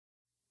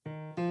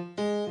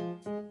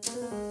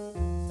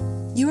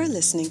You are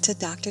listening to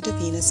Dr.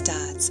 Davina's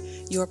Dots,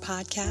 your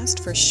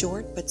podcast for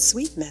short but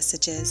sweet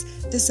messages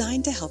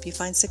designed to help you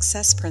find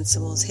success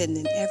principles hidden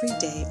in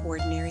everyday,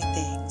 ordinary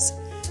things.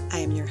 I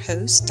am your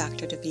host,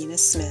 Dr. Davina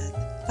Smith.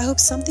 I hope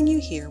something you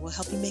hear will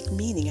help you make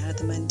meaning out of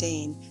the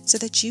mundane so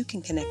that you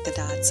can connect the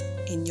dots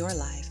in your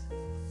life.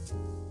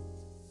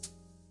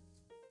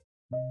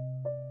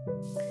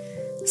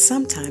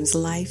 Sometimes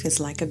life is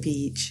like a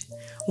beach,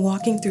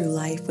 walking through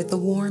life with the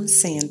warm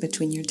sand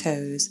between your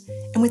toes,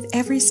 and with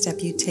every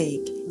step you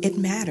take, it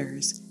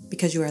matters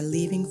because you are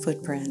leaving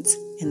footprints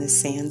in the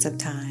sands of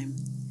time.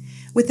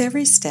 With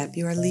every step,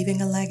 you are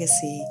leaving a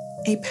legacy,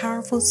 a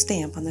powerful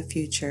stamp on the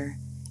future,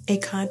 a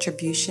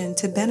contribution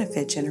to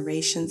benefit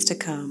generations to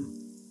come.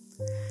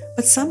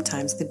 But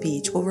sometimes the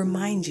beach will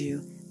remind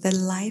you that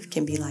life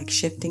can be like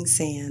shifting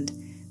sand.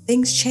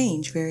 Things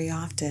change very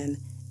often,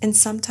 and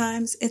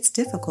sometimes it's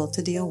difficult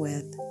to deal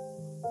with.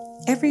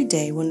 Every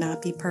day will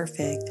not be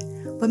perfect,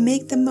 but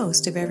make the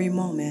most of every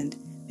moment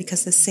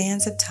because the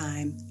sands of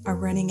time are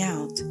running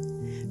out.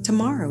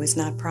 Tomorrow is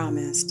not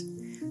promised.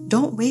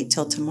 Don't wait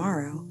till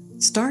tomorrow.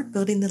 Start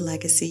building the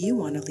legacy you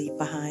want to leave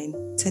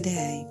behind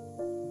today.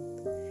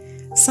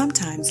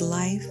 Sometimes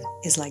life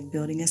is like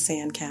building a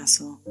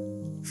sandcastle,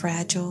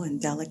 fragile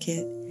and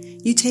delicate.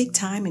 You take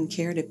time and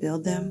care to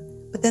build them,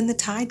 but then the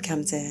tide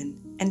comes in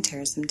and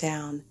tears them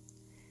down.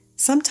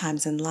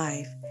 Sometimes in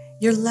life,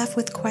 you're left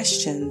with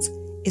questions.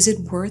 Is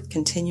it worth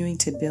continuing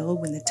to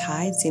build when the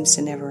tide seems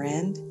to never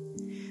end?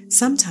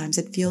 Sometimes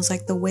it feels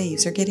like the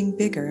waves are getting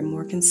bigger and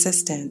more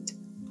consistent.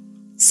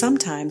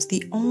 Sometimes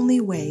the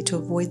only way to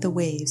avoid the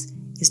waves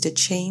is to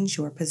change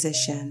your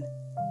position.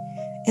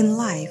 In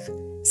life,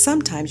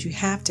 sometimes you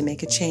have to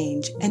make a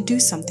change and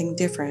do something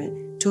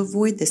different to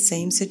avoid the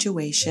same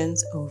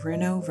situations over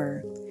and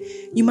over.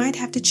 You might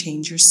have to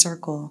change your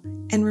circle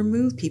and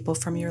remove people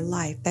from your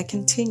life that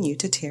continue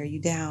to tear you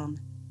down.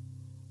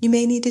 You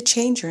may need to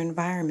change your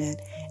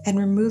environment and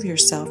remove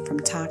yourself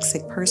from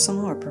toxic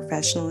personal or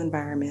professional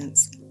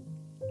environments.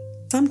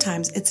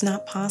 Sometimes it's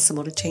not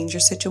possible to change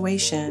your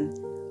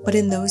situation, but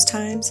in those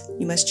times,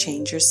 you must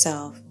change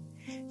yourself.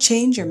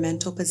 Change your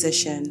mental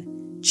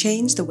position.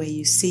 Change the way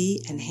you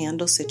see and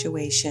handle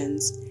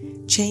situations.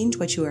 Change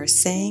what you are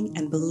saying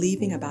and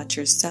believing about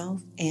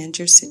yourself and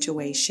your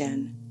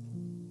situation.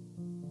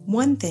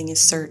 One thing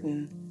is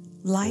certain,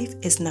 life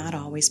is not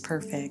always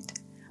perfect,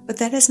 but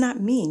that does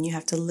not mean you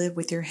have to live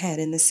with your head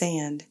in the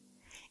sand.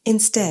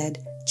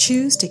 Instead,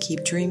 choose to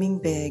keep dreaming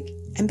big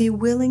and be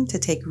willing to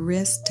take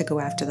risks to go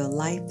after the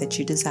life that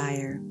you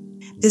desire.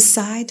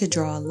 Decide to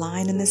draw a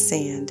line in the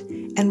sand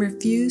and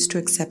refuse to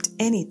accept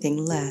anything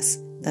less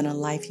than a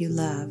life you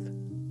love.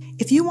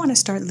 If you want to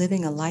start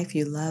living a life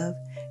you love,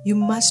 you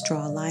must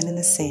draw a line in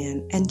the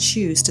sand and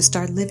choose to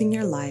start living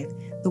your life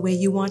the way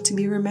you want to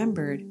be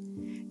remembered.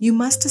 You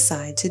must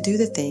decide to do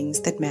the things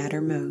that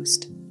matter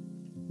most.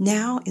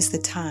 Now is the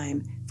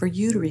time for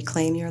you to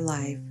reclaim your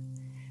life.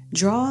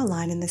 Draw a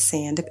line in the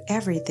sand of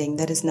everything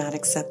that is not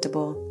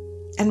acceptable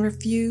and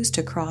refuse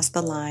to cross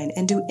the line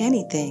and do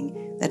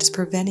anything that is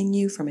preventing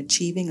you from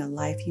achieving a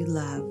life you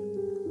love.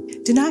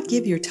 Do not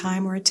give your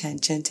time or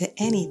attention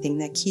to anything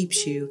that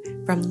keeps you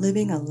from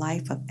living a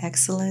life of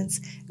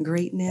excellence,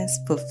 greatness,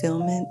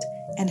 fulfillment,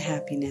 and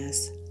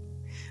happiness.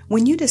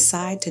 When you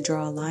decide to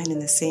draw a line in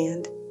the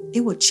sand,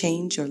 it will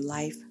change your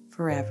life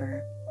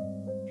forever.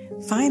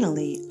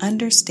 Finally,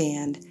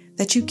 understand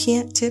that you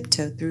can't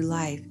tiptoe through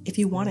life if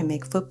you want to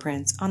make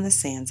footprints on the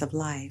sands of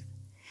life.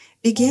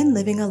 Begin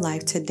living a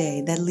life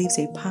today that leaves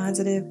a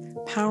positive,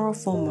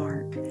 powerful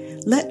mark.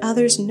 Let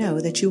others know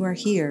that you are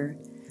here.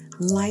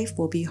 Life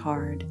will be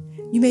hard.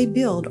 You may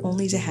build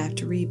only to have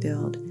to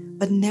rebuild,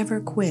 but never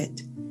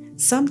quit.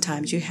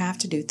 Sometimes you have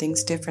to do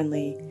things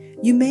differently.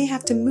 You may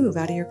have to move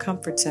out of your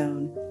comfort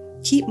zone.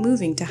 Keep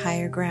moving to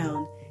higher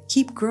ground.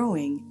 Keep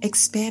growing,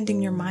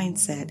 expanding your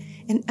mindset,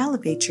 and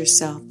elevate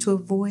yourself to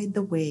avoid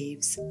the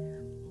waves.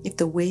 If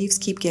the waves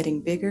keep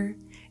getting bigger,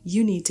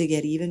 you need to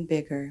get even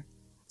bigger.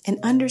 And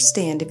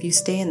understand if you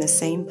stay in the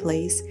same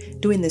place,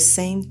 doing the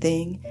same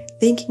thing,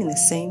 thinking the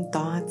same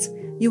thoughts,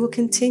 you will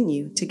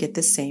continue to get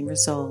the same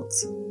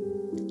results.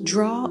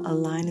 Draw a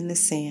line in the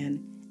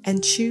sand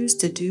and choose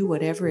to do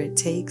whatever it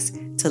takes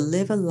to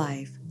live a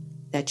life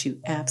that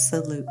you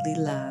absolutely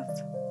love.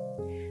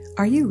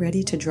 Are you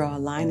ready to draw a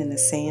line in the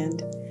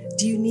sand?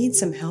 Do you need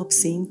some help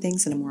seeing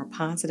things in a more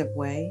positive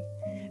way?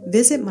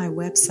 Visit my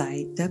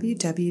website,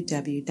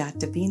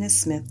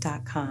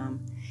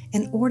 www.davinasmith.com,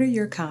 and order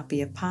your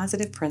copy of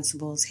Positive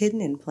Principles Hidden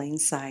in Plain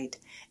Sight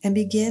and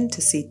begin to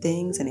see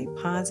things in a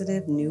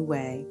positive new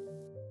way.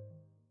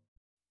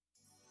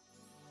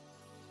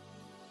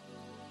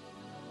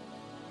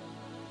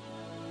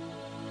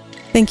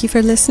 Thank you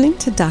for listening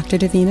to Dr.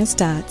 Davina's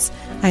Dots.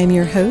 I am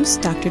your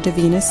host, Dr.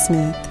 Davina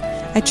Smith.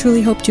 I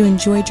truly hoped you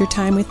enjoyed your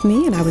time with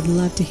me, and I would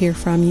love to hear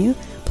from you.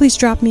 Please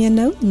drop me a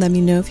note and let me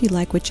know if you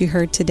like what you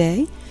heard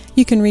today.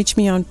 You can reach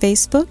me on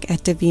Facebook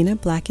at Davina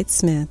Blackett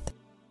Smith.